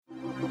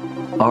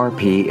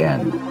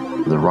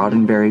RPN, the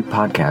Roddenberry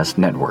Podcast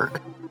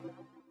Network.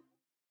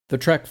 The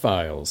Trek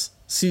Files,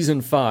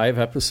 Season 5,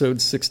 Episode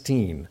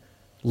 16.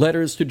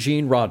 Letters to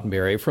Gene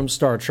Roddenberry from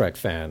Star Trek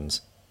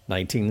fans,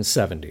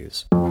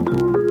 1970s.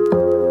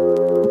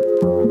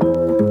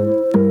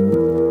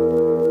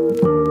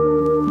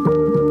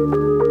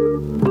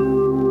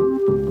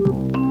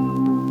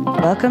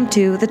 Welcome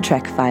to The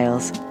Trek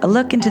Files, a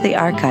look into the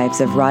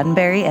archives of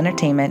Roddenberry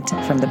Entertainment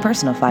from the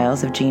personal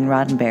files of Gene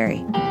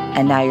Roddenberry.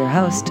 And now your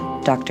host,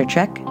 Dr.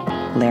 Trek,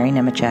 Larry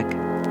Nemechek.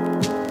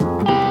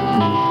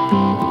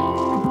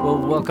 Well,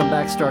 welcome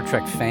back, Star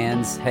Trek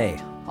fans. Hey,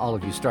 all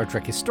of you Star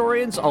Trek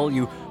historians, all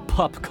you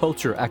pop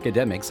culture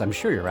academics, I'm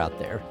sure you're out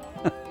there.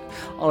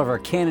 All of our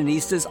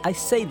canonistas, I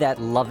say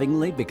that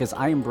lovingly because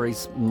I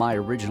embrace my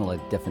original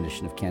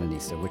definition of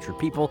canonista, which are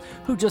people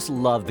who just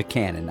love the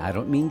canon. I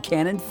don't mean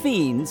canon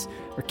fiends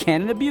or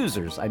canon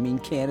abusers. I mean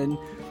canon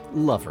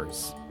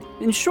lovers.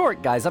 In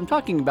short, guys, I'm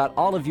talking about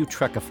all of you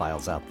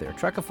Trekophiles out there.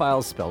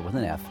 Trekophiles spelled with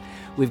an F.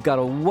 We've got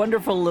a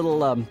wonderful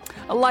little,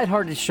 a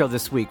lighthearted show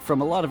this week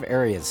from a lot of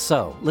areas.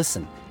 So,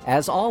 listen,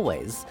 as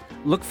always,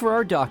 look for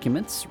our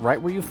documents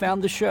right where you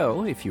found the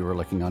show if you were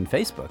looking on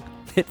Facebook.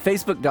 Hit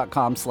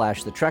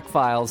facebook.com/The Trek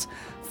Files.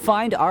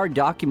 Find our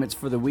documents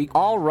for the week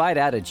all right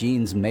out of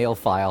Gene's mail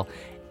file.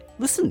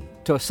 Listen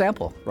to a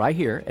sample right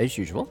here, as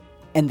usual.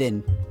 And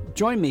then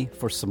join me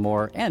for some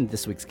more and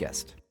this week's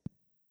guest.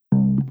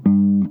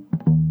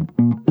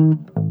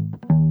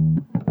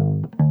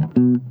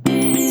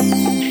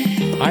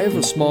 I have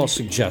a small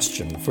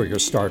suggestion for your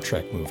Star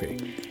Trek movie.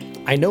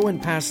 I know in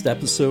past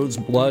episodes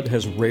blood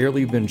has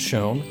rarely been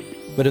shown,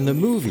 but in the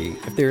movie,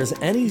 if there is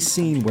any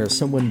scene where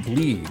someone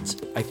bleeds,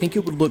 I think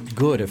it would look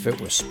good if it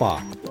were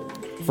Spock.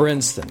 For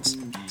instance,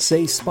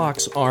 say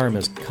Spock's arm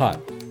is cut.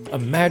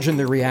 Imagine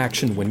the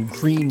reaction when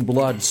green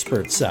blood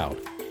spurts out.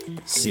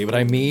 See what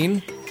I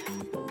mean?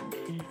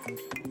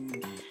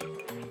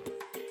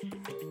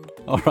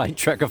 All right,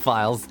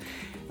 Trekophiles.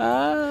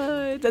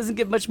 It doesn't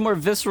get much more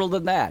visceral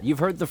than that. You've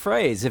heard the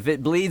phrase, if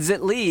it bleeds,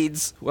 it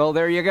leads. Well,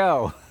 there you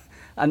go.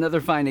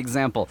 Another fine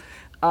example.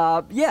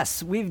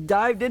 Yes, we've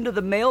dived into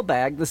the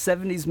mailbag, the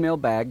 70s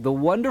mailbag, the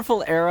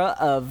wonderful era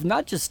of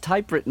not just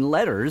typewritten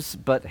letters,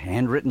 but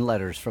handwritten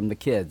letters from the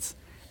kids.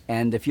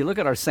 And if you look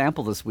at our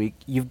sample this week,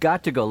 you've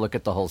got to go look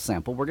at the whole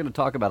sample. We're going to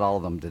talk about all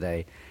of them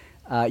today.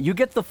 You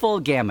get the full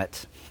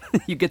gamut.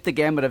 You get the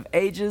gamut of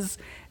ages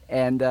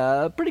and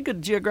pretty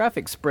good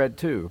geographic spread,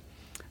 too.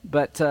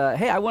 But,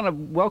 hey, I want to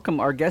welcome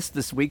our guest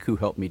this week who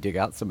helped me dig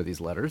out some of these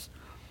letters.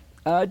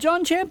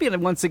 John Champion,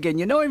 and once again,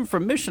 you know him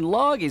from Mission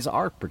Log. He's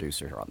our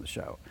producer here on the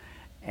show.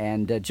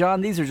 And,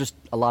 John, these are just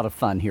a lot of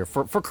fun here.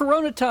 For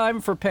Corona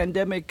time, for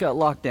pandemic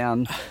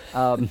lockdown,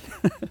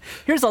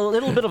 here's a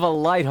little bit of a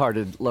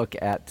lighthearted look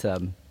at,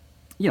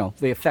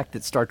 the effect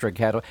that Star Trek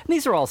had. And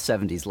these are all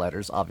 70s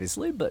letters,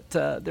 obviously, but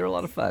they're a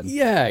lot of fun.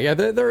 Yeah,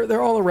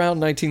 they're all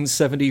around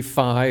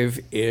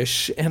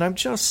 1975-ish, and I'm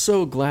just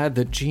so glad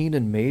that Gene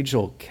and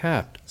Majel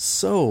kept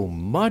so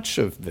much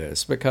of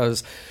this,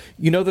 because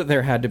you know that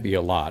there had to be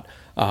a lot.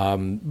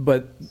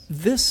 But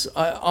this,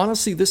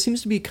 honestly, this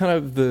seems to be kind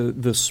of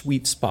the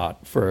sweet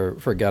spot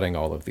for getting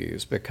all of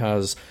these,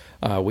 because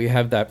we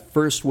have that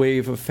first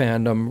wave of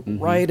fandom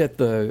right at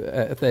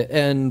the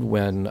end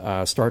when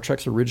Star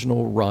Trek's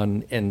original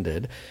run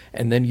ended,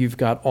 and then you've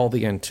got all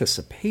the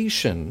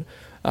anticipation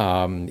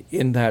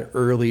in that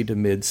early to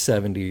mid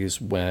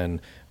 70s when,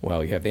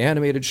 well, you have the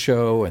animated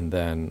show, and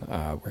then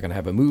we're going to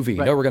have a movie.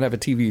 Right. No, we're going to have a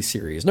TV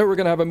series. No, we're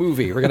going to have a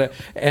movie. We're going to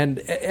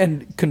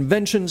and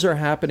conventions are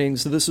happening.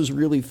 So this is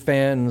really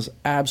fans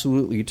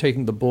absolutely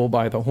taking the bull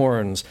by the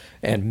horns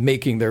and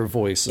making their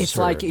voices It's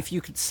heard. like if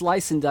you could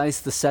slice and dice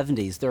the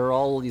 70s, there are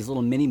all these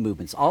little mini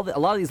movements. A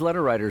lot of these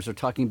letter writers are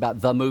talking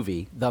about the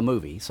movie.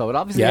 So it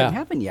obviously hasn't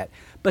happened yet.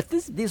 But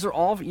these are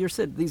all,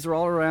 these are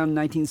all around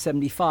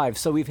 1975.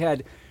 So we've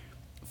had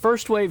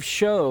first wave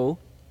show.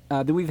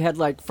 Then we've had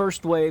like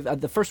first wave,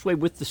 the first wave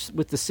with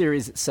the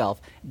series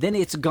itself. Then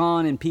it's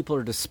gone and people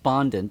are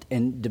despondent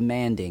and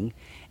demanding.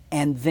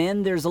 And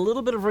then there's a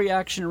little bit of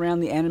reaction around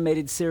the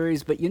animated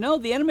series. But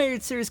the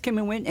animated series came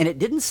and went, and it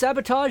didn't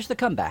sabotage the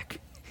comeback.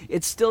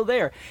 It's still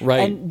there. Right.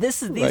 And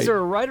these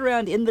are right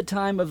around in the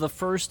time of the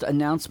first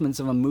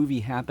announcements of a movie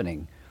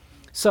happening.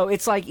 So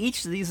it's like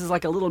each of these is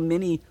like a little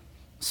mini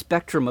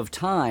spectrum of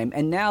time,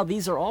 and now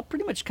these are all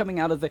pretty much coming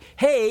out of the,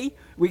 hey,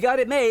 we got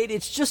it made,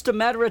 it's just a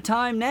matter of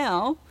time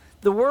now.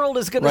 The world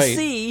is going to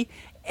see,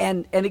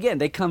 and again,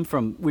 they come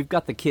from, we've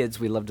got the kids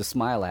we love to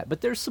smile at,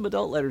 but there's some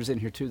adult letters in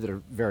here, too, that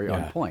are very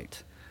on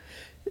point.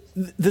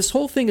 This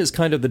whole thing is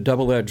kind of the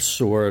double-edged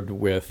sword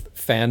with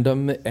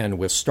fandom and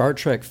with Star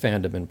Trek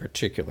fandom in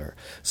particular.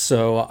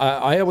 So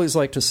I always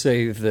like to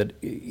say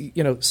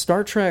that,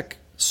 Star Trek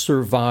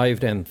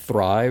survived and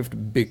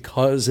thrived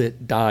because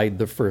it died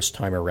the first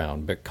time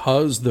around,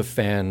 because the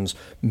fans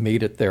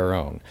made it their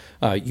own.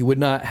 You would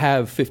not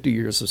have 50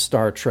 years of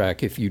Star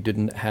Trek if you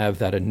didn't have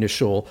that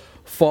initial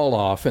fall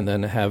off and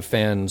then have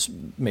fans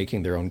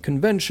making their own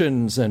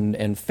conventions and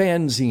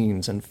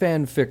fanzines and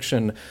fan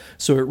fiction.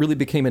 So it really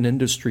became an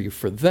industry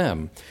for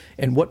them.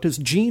 And what does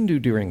Gene do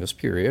during this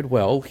period?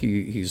 Well,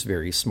 he's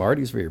very smart.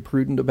 He's very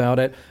prudent about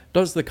it.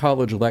 Does the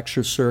college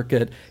lecture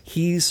circuit.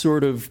 He's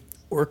sort of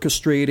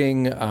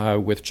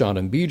orchestrating with John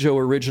and Bijo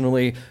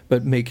originally,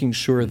 but making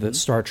sure that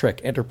Star Trek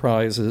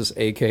Enterprises,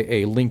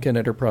 a.k.a. Lincoln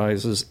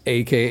Enterprises,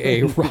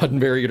 a.k.a.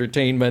 Roddenberry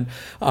Entertainment,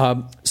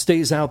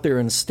 stays out there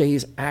and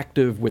stays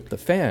active with the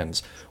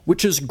fans,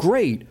 which is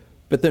great.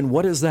 But then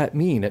what does that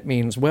mean? It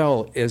means,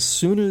 well, as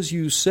soon as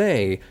you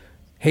say,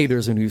 hey,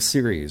 there's a new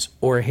series,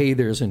 or hey,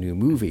 there's a new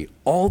movie,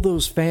 all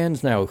those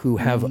fans now who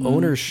have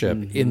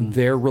ownership in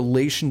their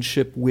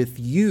relationship with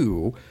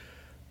you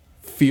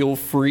feel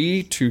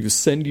free to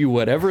send you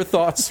whatever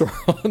thoughts are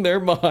on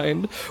their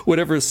mind,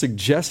 whatever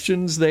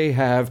suggestions they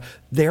have.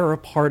 They're a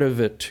part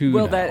of it too.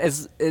 Well, now. that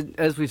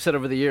as we've said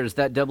over the years,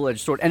 that double-edged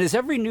sword, and as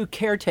every new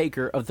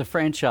caretaker of the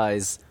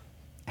franchise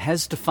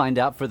has to find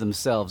out for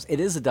themselves,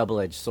 it is a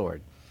double-edged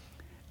sword.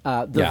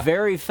 The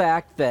very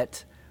fact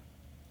that,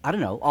 I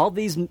don't know, all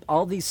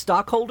these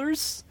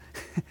stockholders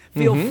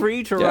feel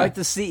free to write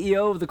the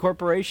CEO of the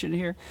corporation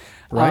here.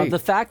 The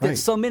fact that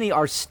so many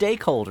are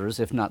stakeholders,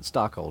 if not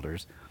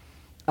stockholders.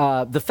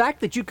 The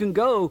fact that you can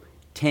go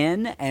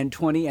 10 and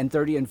 20 and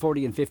 30 and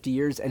 40 and 50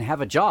 years and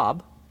have a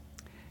job,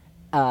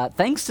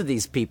 thanks to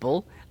these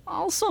people,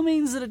 also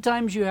means that at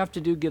times you have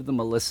to give them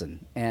a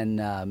listen. And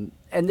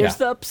there's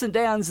the ups and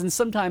downs, and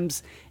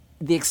sometimes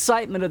the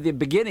excitement of the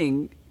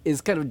beginning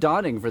is kind of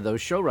daunting for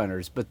those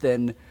showrunners. But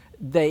then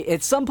they,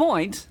 at some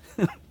point,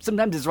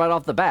 sometimes it's right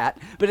off the bat,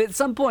 but at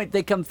some point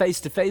they come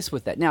face to face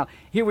with that. Now,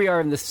 here we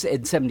are in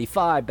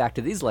 75, back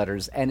to these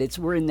letters, and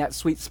we're in that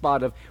sweet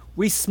spot of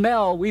we've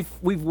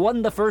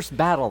won the first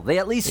battle. They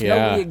at least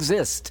know we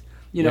exist,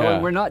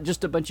 and we're not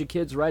just a bunch of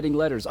kids writing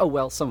letters. Oh,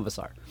 well, some of us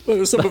are.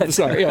 Well, some of us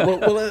are. Yeah.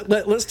 Well,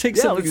 let's take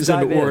some of these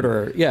into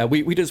order. Yeah,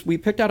 we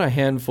picked out a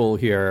handful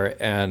here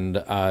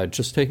and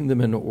just taking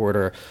them in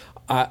order.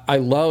 I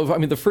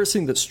mean, the first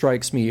thing that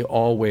strikes me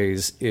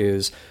always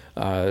is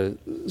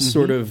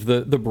sort of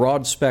the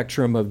broad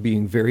spectrum of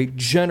being very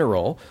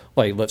general,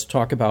 like let's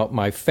talk about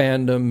my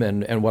fandom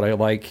and what I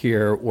like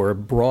here, or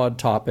broad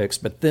topics,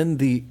 but then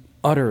the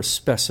utter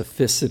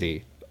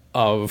specificity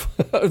of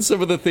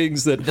some of the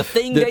things that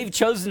they've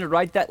chosen to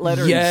write that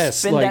letter and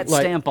spin that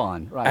stamp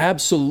on. Right.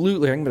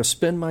 Absolutely. I'm going to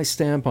spin my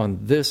stamp on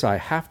this. I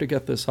have to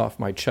get this off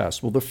my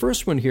chest. Well, the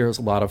first one here is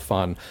a lot of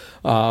fun,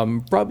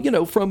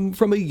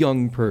 from a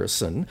young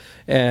person.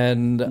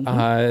 And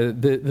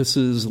this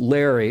is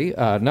Larry,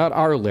 not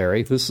our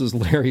Larry. This is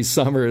Larry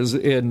Summers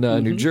in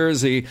New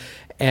Jersey.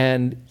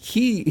 And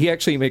he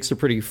actually makes a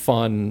pretty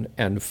fun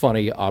and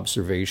funny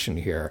observation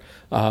here.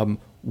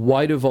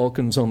 Why do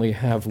Vulcans only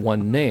have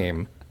one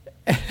name?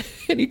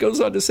 And he goes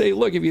on to say,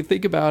 look, if you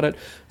think about it,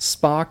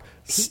 Spock,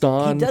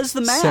 Stan, he does the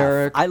math.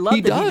 Sarek, I love that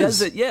he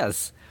does it,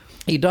 yes.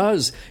 He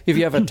does. If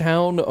you have a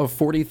town of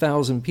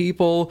 40,000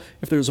 people,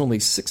 if there's only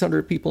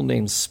 600 people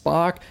named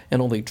Spock and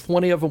only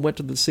 20 of them went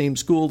to the same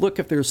school, look,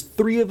 if there's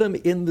 3 of them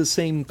in the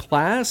same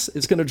class,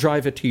 it's going to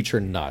drive a teacher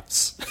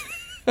nuts.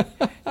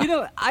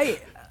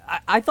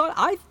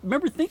 I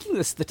remember thinking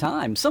this at the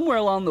time, somewhere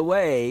along the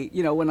way,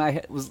 when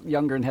I was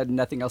younger and had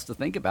nothing else to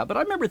think about. But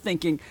I remember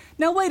thinking,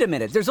 now, wait a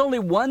minute, there's only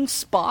one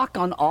Spock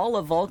on all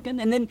of Vulcan?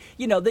 And then,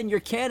 then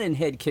your canon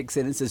head kicks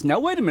in and says, now,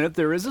 wait a minute,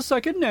 there is a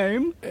second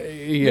name.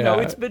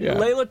 It's been,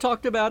 Layla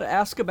talked about it,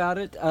 asked about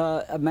it,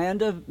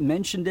 Amanda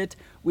mentioned it,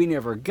 we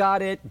never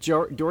got it.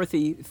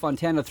 Dorothy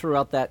Fontana threw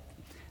out that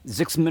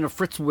Zixmina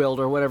Fritzwild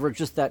or whatever,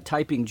 just that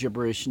typing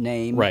gibberish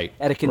name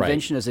at a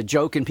convention as a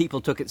joke, and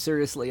people took it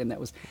seriously, and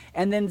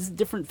then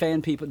different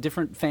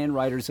fan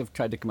writers have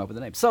tried to come up with a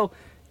name. So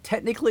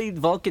technically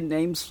Vulcan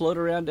names float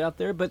around out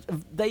there, but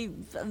they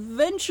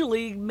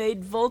eventually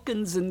made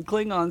Vulcans and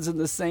Klingons in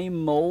the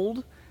same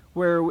mold,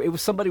 where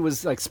somebody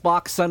was like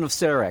Spock, son of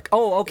Sarek.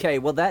 Oh, okay,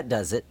 well that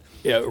does it.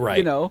 Yeah,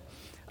 right.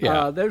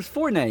 There's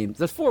 4 names,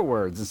 there's 4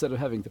 words instead of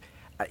having.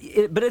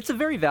 But it's a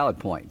very valid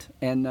point,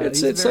 and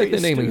it's like the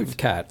naming of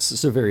cats.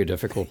 It's a very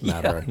difficult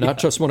matter, not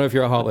just one of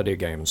your holiday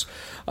games.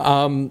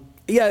 So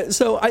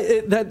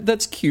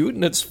that's cute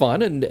and it's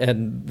fun,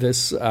 and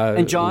this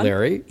and John,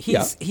 Larry,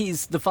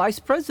 he's the vice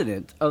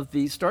president of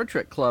the Star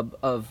Trek Club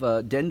of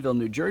Denville,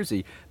 New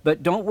Jersey.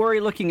 But don't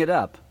worry looking it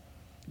up,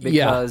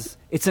 because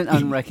it's an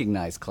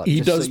unrecognized club. He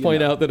does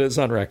point out that it's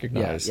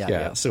unrecognized.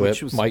 So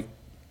it might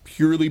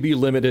purely be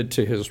limited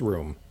to his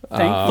room.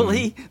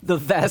 Thankfully, the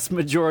vast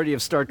majority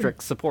of Star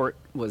Trek support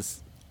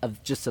was of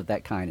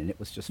that kind, and it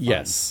was just fun.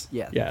 Yes.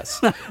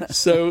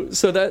 So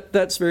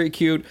that's very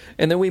cute.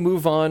 And then we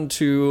move on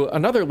to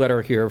another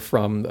letter here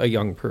from a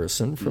young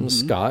person, from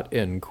Scott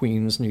in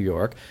Queens, New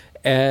York.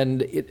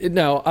 And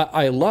now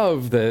I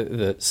love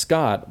that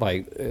Scott,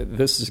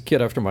 this is a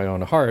kid after my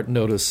own heart,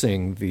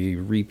 noticing the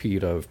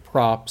repeat of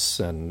props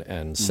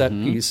and set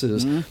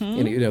pieces.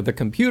 And, the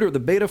computer, the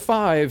Beta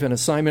 5 in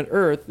Assignment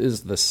Earth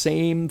is the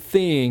same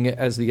thing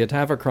as the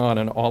Atavachron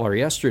in All Our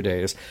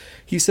Yesterdays.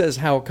 He says,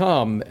 how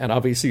come? And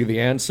obviously the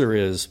answer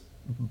is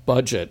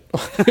budget.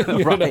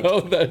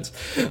 Right.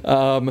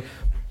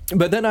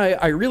 But then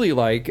I really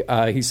like,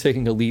 he's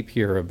taking a leap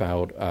here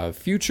about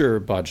future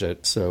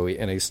budget. So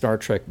in a Star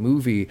Trek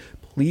movie,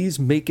 please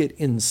make it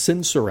in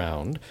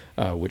Cinsaround,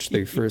 which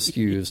they first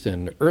used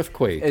in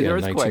Earthquake in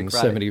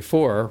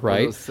 1974,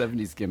 right? Those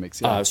 70s gimmicks,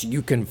 yeah. So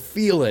you can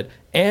feel it.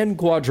 And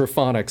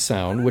quadraphonic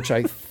sound, which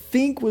I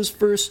think was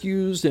first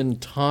used in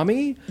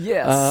Tommy.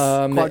 Yes,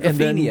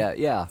 Quadrophenia,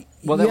 yeah.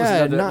 Well, that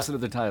was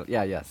another title.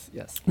 Yeah, yes.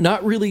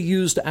 Not really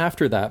used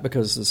after that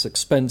because it's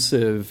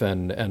expensive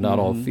and not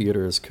all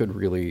theaters could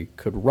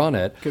run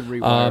it. Could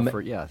rewire for,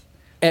 yes.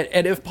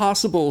 And if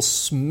possible,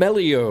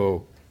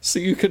 smellio, so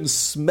you can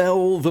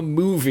smell the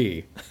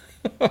movie.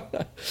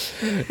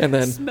 And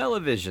then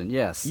Smell-o-vision,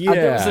 yes. Yeah.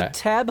 There was a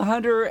Tab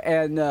Hunter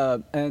and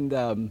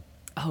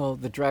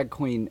the drag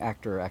queen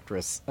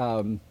actress.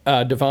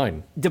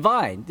 Divine.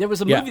 Divine. There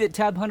was a movie that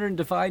Tab Hunter and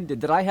Divine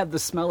did that I had the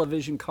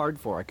Smell-o-vision card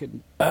for. I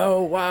couldn't.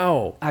 Oh,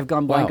 wow. I've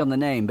gone blank on the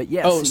name, but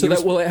yes. Oh, so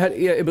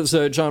it was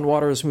a John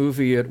Waters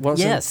movie. It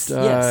wasn't. Yes.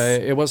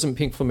 It wasn't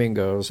Pink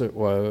Flamingos. It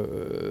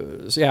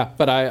was. Yeah,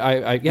 but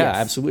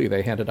absolutely.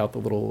 They handed out the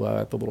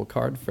little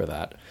card for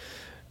that.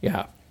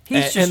 Yeah.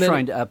 He's just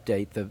trying to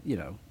update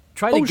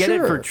try to get it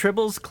for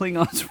Tribbles,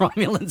 Klingons,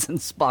 Romulans, and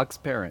Spock's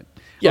parent.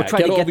 Yeah, try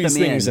get to all get these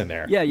them things in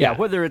there. Yeah.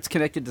 Whether it's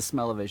connected to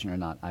Smell-o-vision or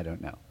not, I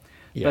don't know.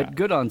 Yeah. But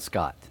good on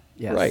Scott.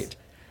 Yes. Right.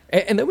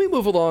 And then we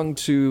move along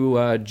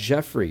to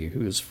Jeffrey,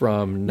 who's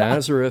from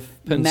Nazareth,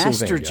 Pennsylvania.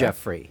 Master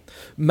Jeffrey.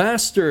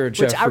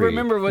 Which I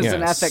remember was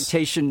an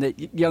affectation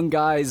that young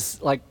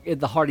guys, like in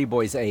the Hardy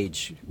Boys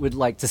age, would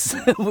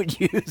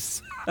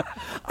use.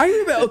 I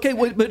remember. Okay,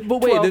 wait, but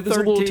wait, 12, there's a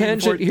little 13,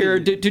 tangent 14. here.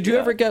 Did you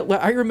ever get?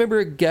 I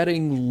remember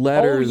getting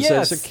letters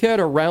as a kid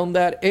around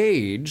that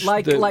age.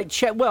 It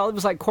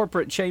was like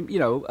corporate form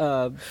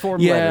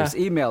letters,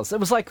 emails. It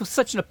was like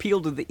such an appeal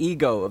to the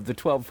ego of the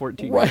 12,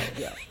 14. Right.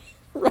 Yeah.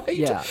 Right.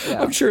 Yeah.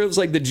 I'm sure it was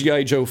like the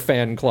G.I. Joe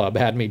fan club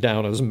had me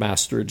down as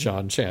Master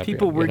John Champion.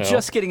 People were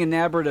just getting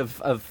enamored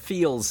of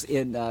feels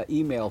in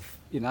email,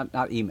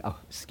 not email,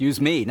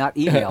 not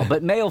email,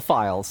 but mail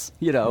files,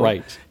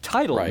 Right.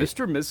 Title, right.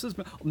 Mr.,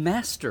 Mrs.,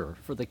 Master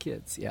for the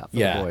kids, for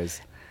the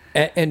boys.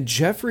 And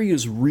Jeffrey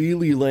is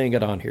really laying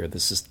it on here.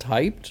 This is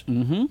typed.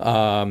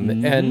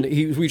 And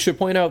we should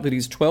point out that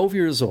he's 12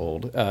 years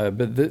old,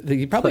 but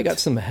he probably got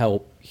some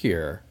help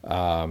here.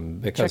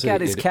 Because check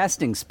out his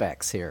casting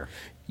specs here.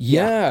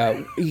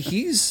 Yeah,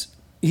 he's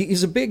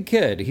a big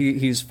kid.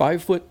 He's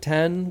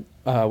 5'10",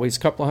 weighs a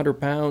couple 100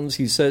 pounds.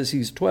 He says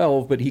he's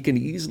 12, but he can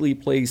easily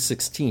play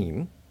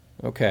 16.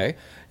 Okay,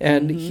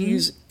 and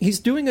he's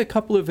doing a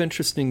couple of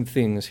interesting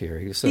things here.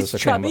 He says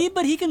he's chubby,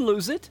 but he can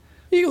lose it.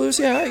 He can lose,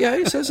 yeah.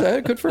 He says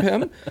that. Good for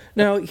him.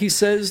 Now he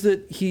says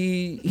that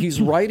he's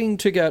writing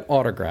to get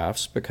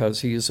autographs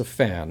because he is a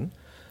fan,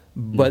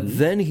 but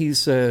then he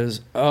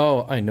says,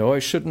 "Oh, I know I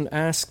shouldn't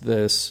ask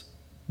this,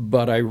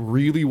 but I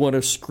really want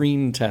to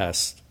screen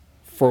test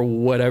for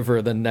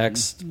whatever the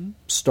next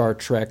Star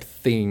Trek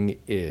thing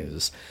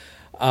is."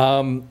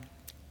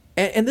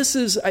 And this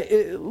is,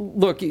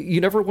 look, you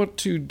never want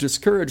to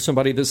discourage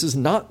somebody. This is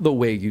not the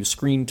way you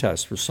screen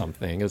test for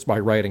something, is by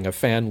writing a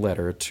fan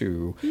letter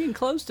to... You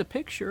enclosed a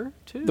picture,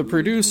 too. The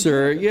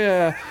producer,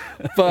 yeah.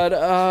 But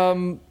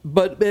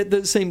at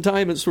the same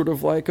time, it's sort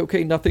of like,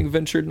 okay, nothing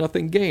ventured,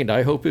 nothing gained.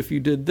 I hope if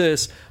you did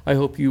this, I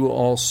hope you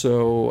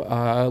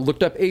also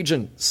looked up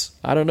agents.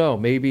 I don't know.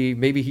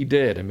 Maybe he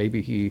did, and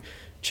maybe he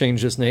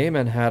changed his name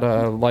and had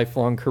a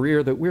lifelong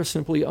career that we're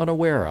simply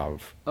unaware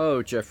of.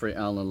 Oh, Jeffrey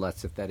Allen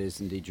Lutz, if that is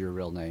indeed your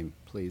real name,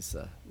 please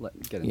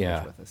get in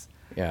touch with us.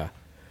 Yeah.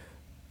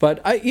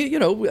 But,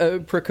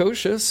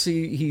 precocious,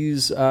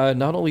 he's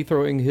not only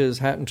throwing his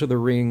hat into the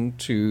ring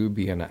to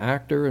be an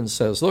actor and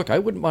says, look, I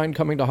wouldn't mind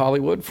coming to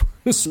Hollywood for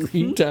a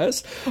screen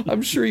test.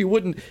 I'm sure you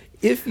wouldn't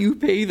if you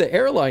pay the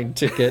airline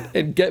ticket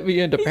and get me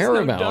into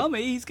Paramount. He's no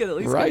dummy. He's going to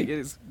at least get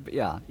his...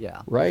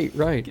 Yeah.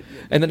 Right.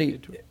 And then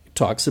he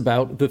talks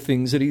about the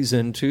things that he's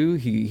into.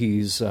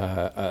 He's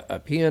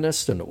a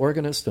pianist, an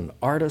organist, an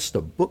artist,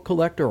 a book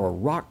collector, a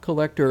rock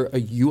collector,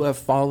 a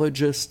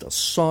ufologist, a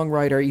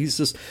songwriter. He's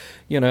just,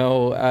 he's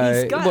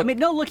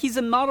got, he's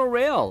a model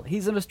rail.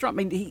 He's an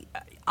astronomer.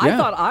 I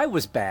thought I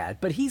was bad,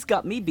 but he's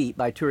got me beat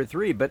by 2 or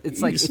 3. But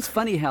it's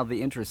funny how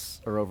the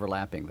interests are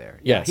overlapping there.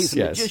 Yes, he's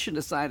a magician,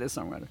 a scientist,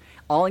 songwriter,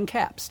 all in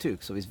caps too.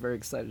 So he's very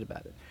excited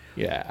about it.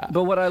 Yeah.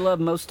 But what I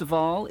love most of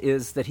all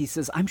is that he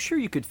says, I'm sure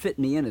you could fit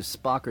me in as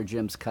Spock or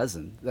Jim's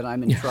cousin, that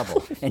I'm in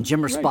trouble. And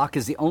Jim or Spock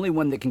is the only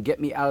one that can get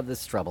me out of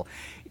this trouble.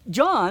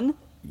 John,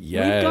 we've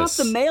got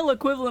the male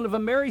equivalent of a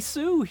Mary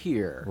Sue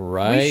here.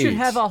 Right. We should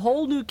have a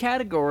whole new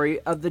category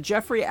of the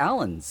Jeffrey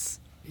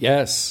Allens.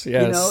 Yes.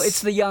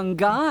 It's the young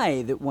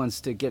guy that wants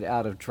to get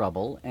out of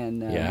trouble.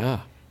 And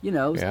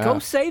go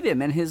save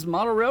him and his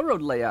model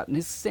railroad layout and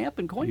his stamp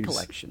and coin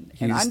collection.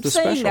 And I'm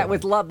saying that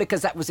with love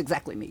because that was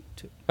exactly me,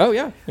 too. Oh,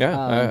 yeah.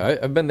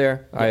 I've been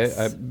there.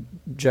 Yes.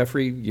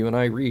 Jeffrey, you and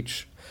I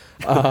reach.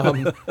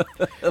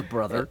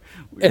 Brother.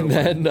 And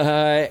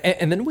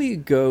then we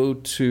go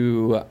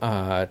to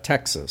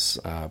Texas,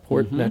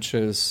 Port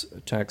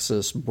Neches,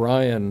 Texas.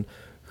 Brian,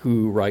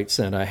 who writes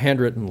in a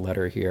handwritten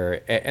letter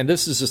here, and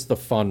this is just the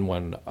fun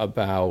one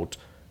about,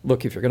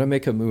 look, if you're going to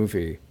make a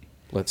movie,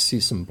 let's see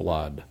some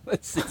blood.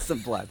 Let's see some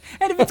blood.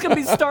 And if it's going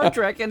to be Star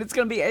Trek and it's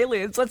going to be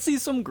aliens, let's see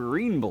some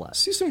green blood.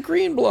 See some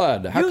green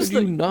blood. How could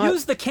you not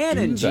use the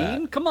canon, do that?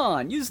 Gene? Come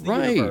on, use the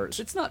Right. universe.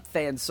 It's not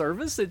fan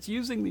service, it's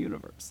using the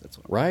universe. That's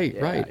what Right,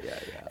 yeah, right. Yeah.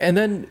 And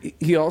then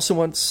he also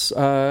wants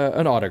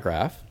an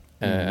autograph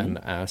and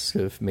asks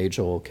if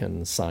Majel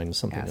can sign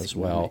something as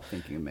well.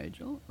 Thinking of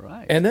Majel,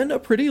 right. And then a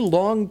pretty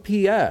long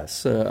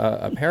PS,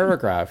 a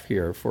paragraph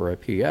here for a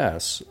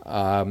PS,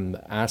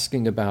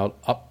 asking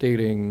about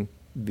updating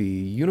the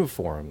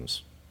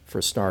uniforms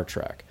for Star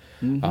Trek.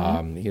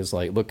 He's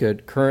like, look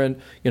at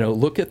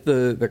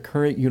the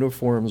current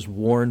uniforms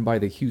worn by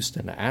the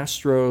Houston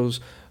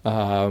Astros.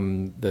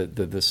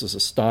 This is a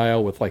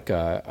style with like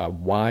a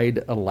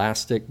wide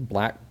elastic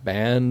black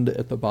band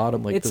at the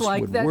bottom. Like it's this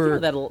like would that,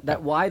 work.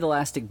 that wide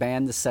elastic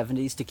band, the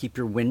 70s, to keep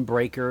your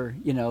windbreaker,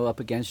 up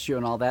against you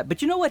and all that.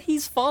 But you know what?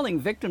 He's falling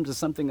victim to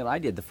something that I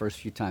did the first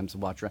few times to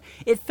watch around.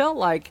 It felt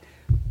like,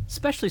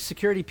 especially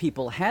security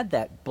people, had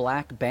that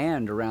black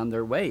band around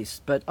their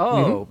waist. But,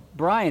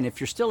 Brian, if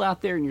you're still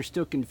out there and you're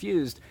still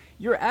confused,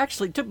 you're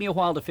actually, it took me a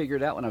while to figure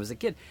it out when I was a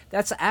kid.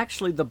 That's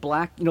actually the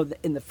black,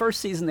 in the first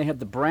season they had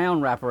the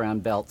brown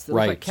wraparound belts that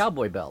look like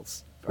cowboy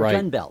belts, or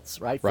gun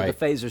belts, right, for the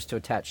phasers to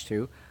attach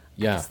to.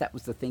 I guess that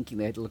was the thinking.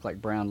 They had to look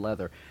like brown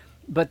leather.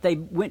 But they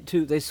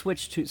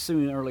switched to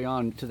soon early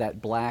on to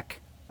that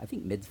black, I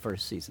think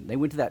mid-first season. They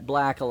went to that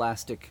black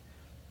elastic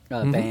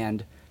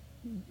band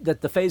that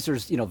the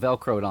phasers,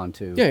 velcroed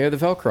onto. Yeah, the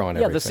Velcro on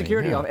everything. Yeah, the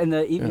security,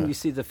 and you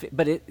see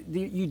but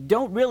you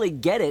don't really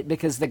get it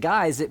because the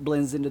guys, it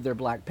blends into their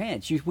black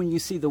pants. When you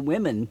see the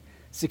women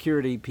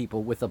security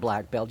people with a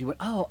black belt, you went,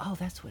 oh,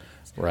 that's what it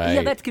is. Right.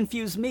 Yeah, that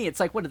confused me. It's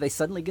like, what, did they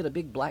suddenly get a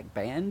big black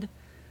band?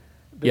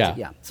 But,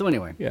 yeah. So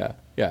anyway. Yeah.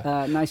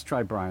 Nice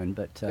try, Brian,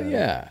 but we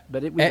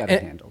got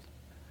it handled.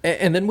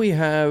 And then we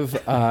have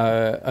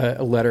a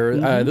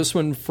letter, this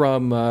one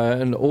from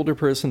an older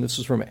person. This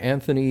is from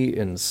Anthony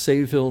in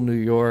Sayville, New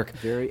York.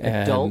 Very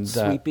adult,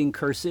 sweeping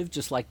cursive,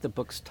 just like the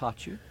books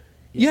taught you.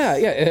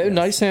 Yes.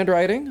 Nice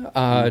handwriting.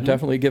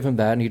 Definitely give him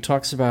that. And he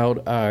talks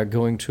about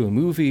going to a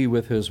movie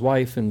with his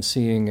wife and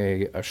seeing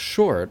a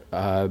short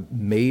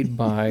made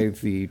by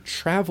the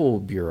Travel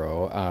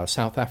Bureau,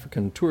 South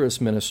African Tourist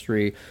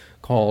Ministry,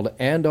 called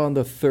And on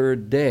the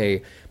Third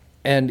Day.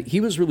 And he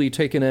was really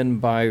taken in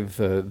by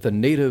the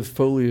native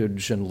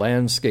foliage and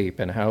landscape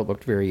and how it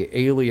looked very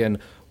alien.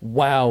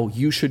 Wow,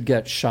 you should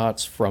get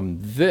shots from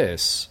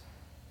this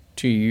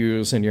to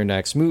use in your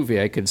next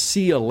movie. I could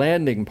see a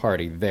landing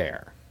party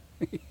there.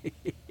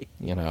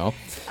 Well,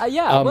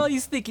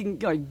 he's thinking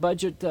like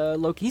budget.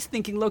 He's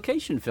thinking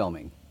location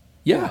filming.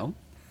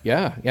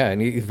 Yeah,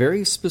 and he's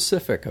very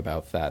specific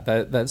about that.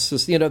 That's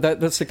just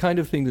that's the kind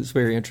of thing that's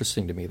very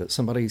interesting to me. That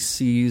somebody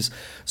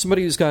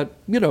who's got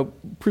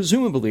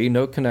presumably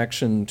no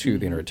connection to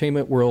the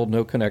entertainment world,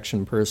 no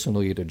connection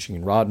personally to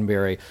Gene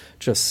Roddenberry,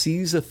 just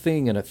sees a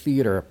thing in a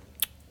theater.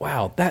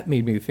 Wow, that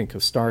made me think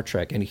of Star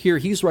Trek. And here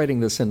he's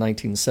writing this in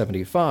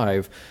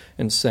 1975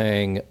 and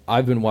saying,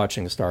 I've been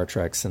watching Star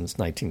Trek since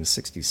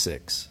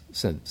 1966,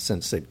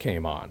 since it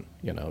came on.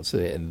 So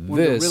and one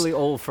of the really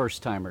old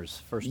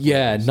first-timers.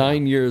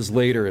 9 years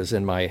later is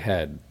in my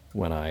head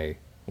when I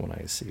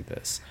see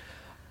this.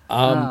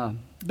 And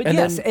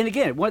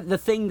again, the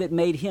thing that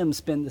made him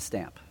spin the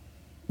stamp.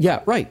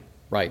 Yeah, right.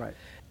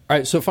 All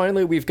right, so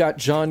finally we've got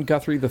John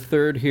Guthrie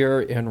III here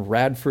in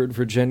Radford,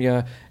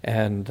 Virginia,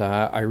 and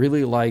I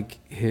really like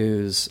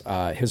his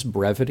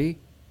brevity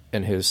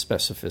and his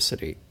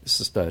specificity. It's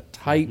just a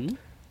tight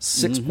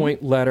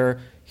 6-point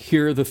letter.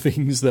 Here are the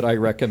things that I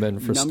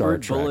recommend for Star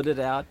Trek. Bulleted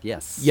out,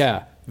 yes.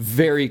 Yeah,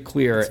 very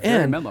clear. It's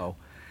very memo.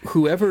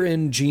 Whoever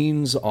in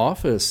Gene's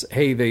office,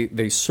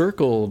 they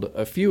circled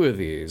a few of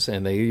these,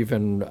 and they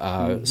even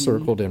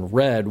circled in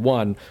red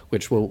one,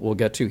 which we'll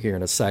get to here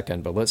in a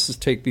second. But let's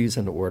just take these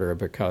in order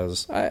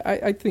because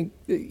I think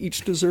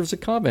each deserves a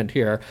comment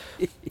here.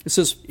 It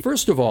says,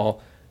 first of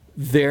all,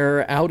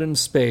 they're out in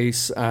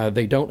space.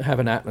 They don't have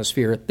an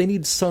atmosphere. They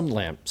need sun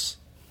lamps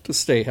to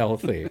stay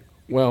healthy.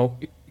 Well,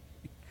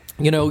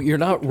 you're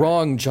not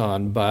wrong,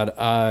 John, but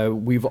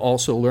we've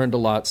also learned a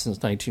lot since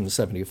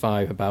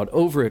 1975 about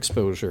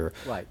overexposure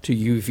to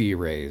UV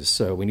rays.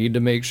 So we need to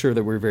make sure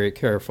that we're very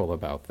careful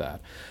about that.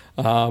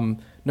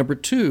 Number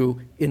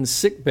 2, in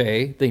sick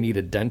bay, they need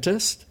a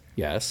dentist.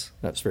 Yes,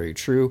 that's very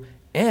true.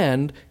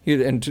 And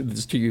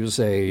to use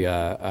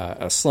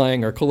a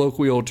slang or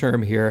colloquial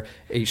term here,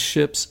 a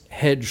ship's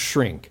head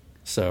shrink.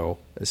 So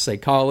a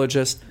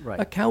psychologist,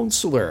 a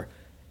counselor.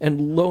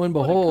 And lo and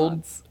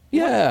behold...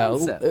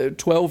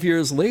 12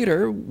 years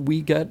later,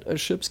 we get a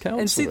ship's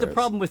counselor. And see, the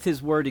problem with his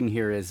wording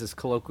here is, as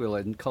colloquial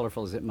and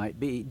colorful as it might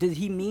be, did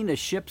he mean a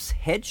ship's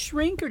head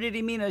shrink, or did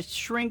he mean a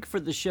shrink for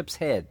the ship's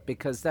head?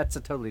 Because that's a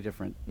totally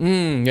different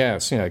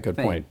Yes, good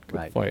thing. point.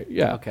 Good point,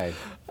 yeah. Okay.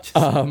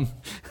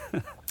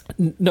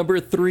 Number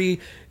 3,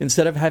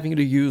 instead of having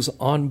to use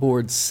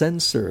onboard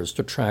sensors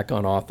to track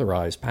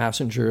unauthorized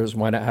passengers,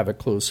 why not have a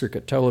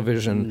closed-circuit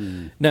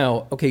television?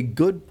 Now, okay,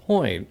 good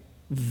point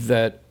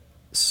that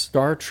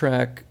Star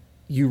Trek,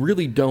 you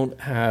really don't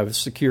have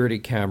security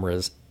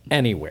cameras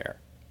anywhere.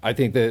 I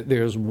think that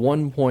there's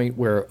one point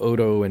where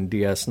Odo and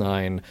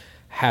DS9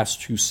 has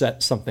to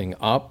set something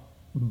up,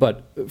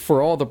 but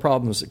for all the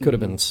problems that could have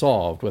been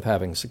solved with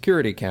having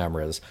security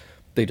cameras,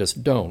 they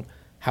just don't.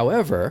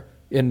 However,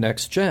 in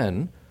Next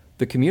Gen,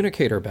 the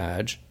communicator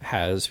badge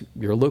has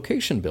your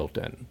location built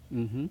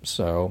in.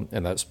 So,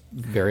 and that's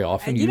very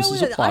often used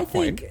as a plot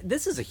point. I think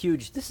this is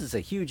a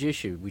huge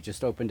issue we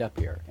just opened up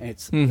here. And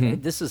it's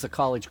this is a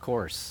college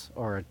course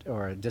or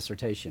a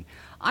dissertation.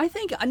 I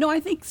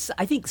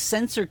think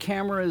sensor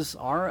cameras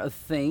are a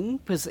thing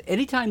because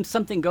anytime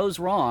something goes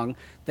wrong,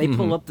 they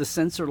pull up the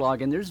sensor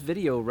log and there's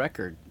video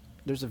record.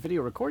 There's a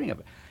video recording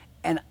of it.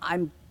 And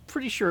I'm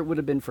pretty sure it would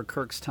have been for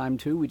Kirk's time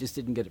too. We just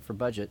didn't get it for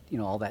budget,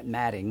 all that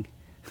matting.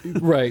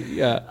 Right,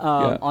 yeah,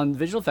 on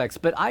visual effects.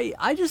 But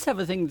I just have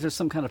a thing, there's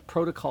some kind of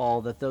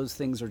protocol that those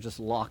things are just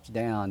locked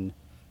down,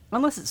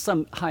 unless it's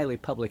some highly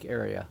public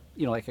area,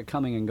 like a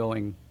coming and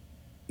going.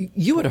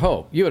 You would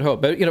hope.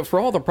 But, for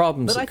all the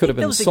problems that could have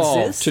been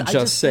solved to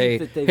just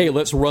say, hey,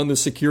 let's run the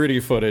security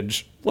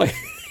footage. Like,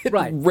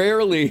 right.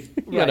 Rarely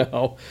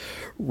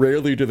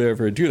do they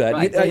ever do that.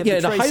 Right.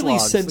 In a highly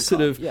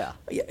sensitive,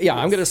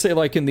 I'm going to say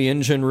like in the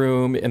engine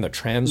room, in the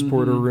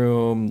transporter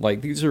room,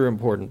 like these are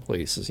important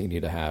places you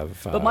need to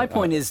have. But my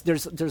point is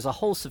there's a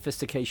whole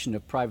sophistication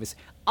of privacy.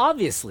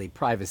 Obviously,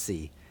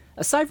 privacy,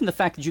 aside from the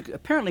fact that you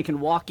apparently can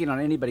walk in on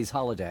anybody's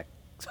holodeck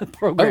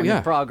program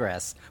in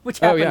progress, which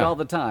happened all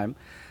the time.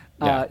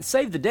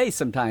 Save the day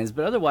sometimes,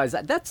 but otherwise,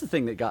 that's the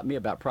thing that got me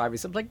about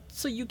privacy. I'm like,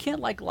 so you can't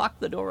lock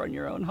the door on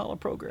your own holo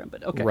program,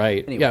 but okay.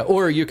 Right. Anyway. Yeah.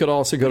 Or you could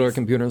also go to a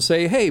computer and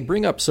say, hey,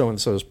 bring up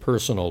so-and-so's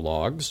personal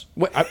logs.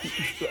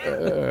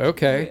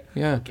 Okay.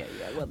 Yeah. Okay.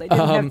 Yeah. Well, they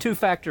didn't have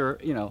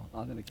two-factor,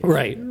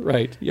 authentication.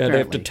 Right. Yeah. Apparently. They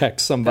have to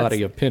text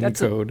somebody a PIN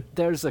code.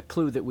 There's a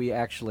clue that we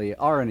actually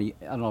are in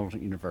an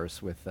alternate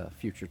universe with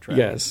future Trek.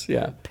 Yes.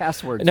 Yeah.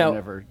 Passwords are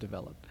never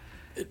developed.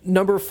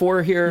 Number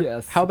 4 here.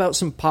 Yes. How about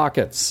some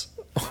pockets?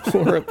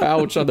 Or a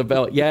pouch on the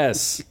belt.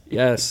 Yes,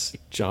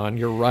 John,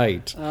 you're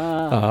right.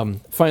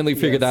 Finally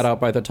figured that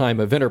out by the time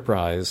of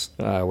Enterprise,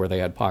 where they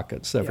had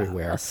pockets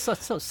everywhere.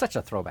 Such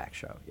a throwback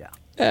show,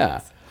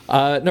 Yeah.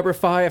 Number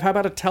 5, how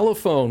about a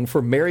telephone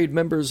for married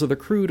members of the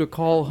crew to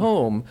call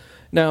home?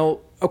 Now,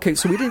 okay,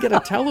 so we didn't get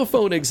a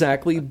telephone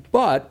exactly,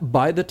 but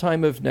by the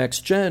time of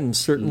Next Gen,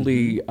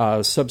 certainly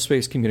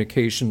subspace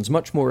communications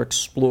much more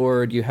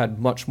explored. You had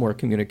much more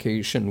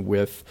communication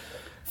with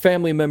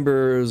family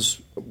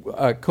members,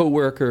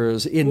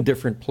 co-workers in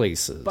different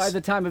places. By the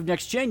time of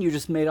Next Gen, you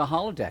just made a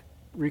holodeck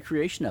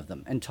recreation of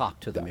them and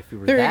talked to them if you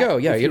were There you go.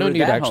 Yeah, you don't need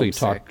to actually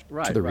talk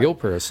to the real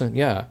person.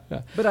 Yeah.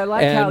 But I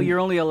like how you're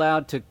only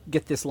allowed to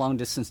get this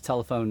long-distance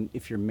telephone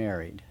if you're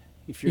married.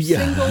 If you're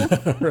single,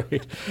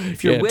 right.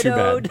 If you're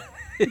widowed.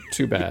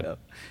 Too bad.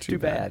 Too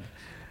bad.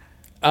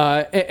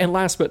 And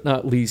last but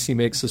not least, he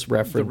makes this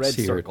reference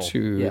here circle.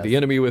 to the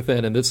enemy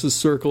within, and this is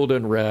circled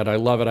in red. I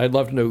love it. I'd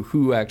love to know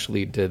who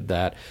actually did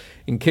that.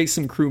 In case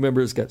some crew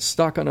members get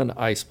stuck on an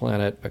ice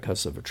planet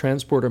because of a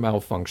transporter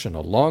malfunction,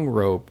 a long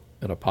rope,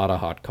 and a pot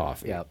of hot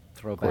coffee. Yep.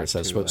 Of course,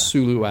 that's what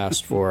Sulu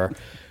asked for.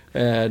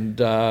 And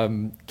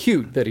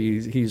cute that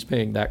he's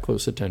paying that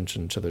close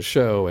attention to the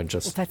show and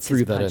just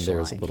threw that in there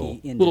as a little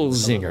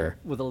zinger.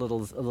 With a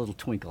little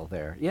twinkle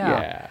there.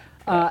 Yeah.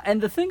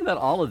 And the thing about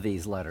all of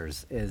these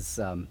letters is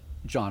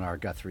John R.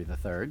 Guthrie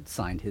III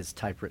signed his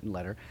typewritten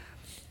letter.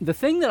 The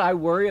thing that I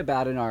worry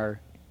about in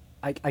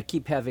I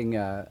keep having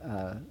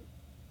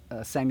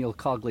Samuel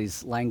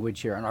Cogley's language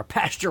here, and our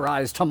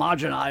pasteurized,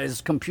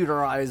 homogenized,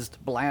 computerized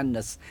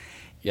blandness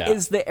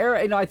is the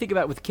era. I think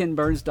about it with Ken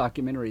Burns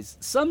documentaries.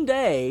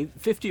 Someday,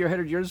 50 or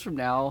 100 years from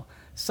now,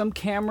 some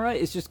camera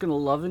is just going to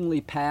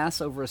lovingly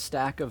pass over a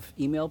stack of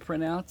email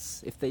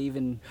printouts if they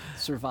even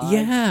survive.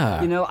 Yeah.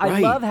 I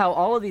love how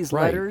all of these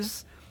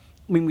letters,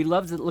 we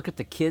love to look at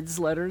the kids'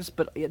 letters,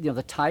 but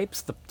the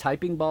types, the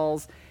typing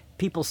balls,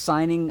 people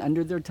signing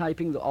under their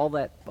typing, all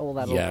that little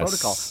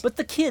protocol. But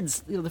the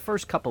kids, the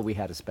first couple we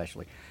had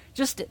especially,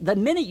 just the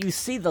minute you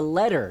see the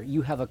letter,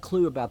 you have a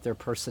clue about their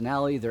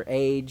personality, their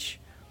age.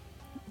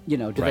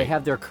 Do they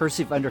have their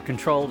cursive under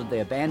control? Did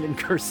they abandon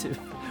cursive?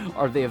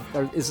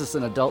 Is this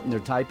an adult and they're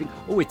typing?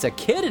 Oh, it's a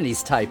kid and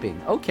he's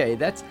typing. Okay,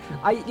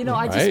 I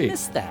just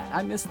miss that.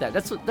 I miss that.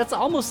 That's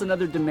almost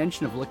another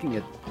dimension of looking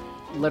at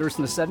letters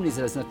in the 70s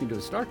that has nothing to do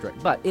with Star Trek.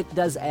 But it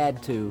does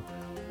add to,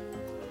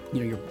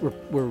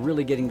 we're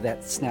really getting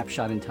that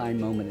snapshot in time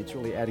moment. It's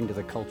really adding to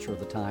the culture of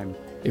the time.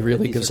 It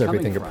really gives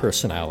everything a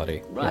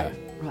personality.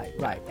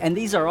 Right. And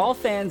these are all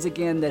fans,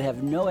 again, that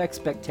have no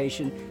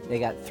expectation. They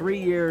got 3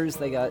 years.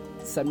 They got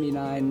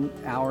 79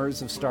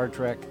 hours of Star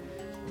Trek.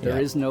 There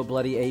is no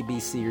bloody A, B,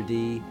 C, or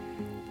D,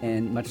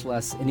 and much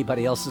less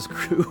anybody else's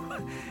crew.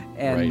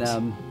 And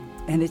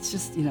it's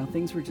just,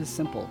 things were just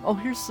simple. Oh,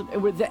 here's some...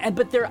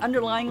 But they're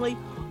underlyingly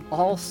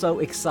all so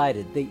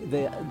excited.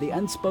 The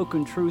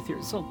unspoken truth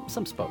here, so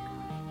some spoke.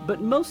 But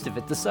most of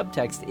it, the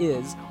subtext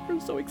is, we're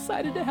so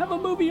excited to have a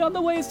movie on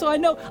the way, so I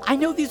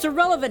know these are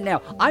relevant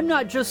now. I'm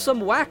not just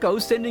some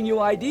wacko sending you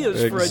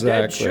ideas for a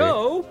dead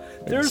show.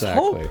 There's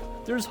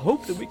hope. There's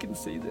hope that we can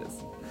see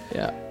this.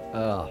 Yeah.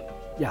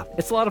 Yeah,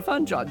 it's a lot of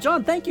fun, John.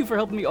 John, thank you for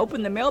helping me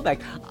open the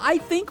mailbag. I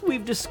think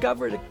we've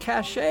discovered a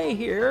cache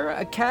here,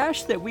 a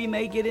cache that we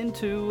may get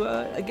into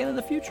again in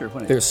the future.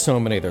 There's so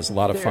many. There's a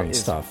lot of fun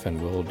stuff,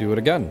 and we'll do it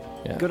again.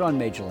 Yeah. Good on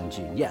Majel and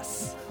Gene.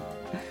 Yes.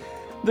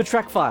 The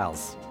Trek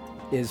Files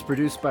is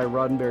produced by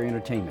Roddenberry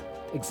Entertainment.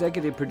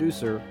 Executive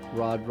producer,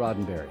 Rod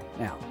Roddenberry.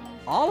 Now,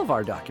 all of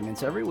our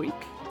documents every week,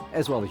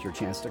 as well as your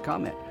chance to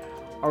comment,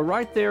 are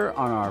right there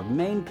on our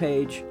main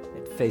page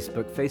at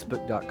Facebook,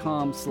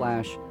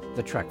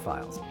 facebook.com/The Trek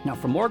Files. Now,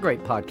 for more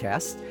great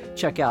podcasts,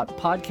 check out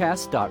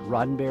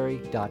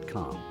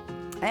podcast.roddenberry.com.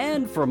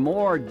 And for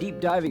more deep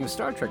diving of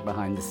Star Trek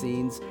behind the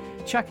scenes,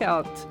 check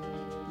out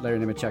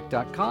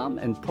LarryNemechek.com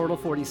and Portal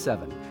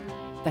 47.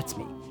 That's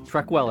me.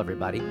 Trek well,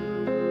 everybody.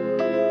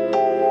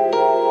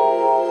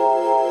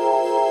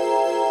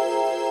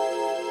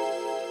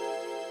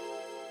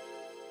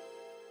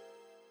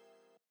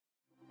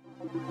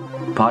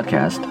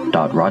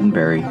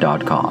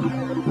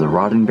 Podcast.roddenberry.com, the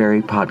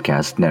Roddenberry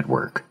Podcast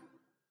Network.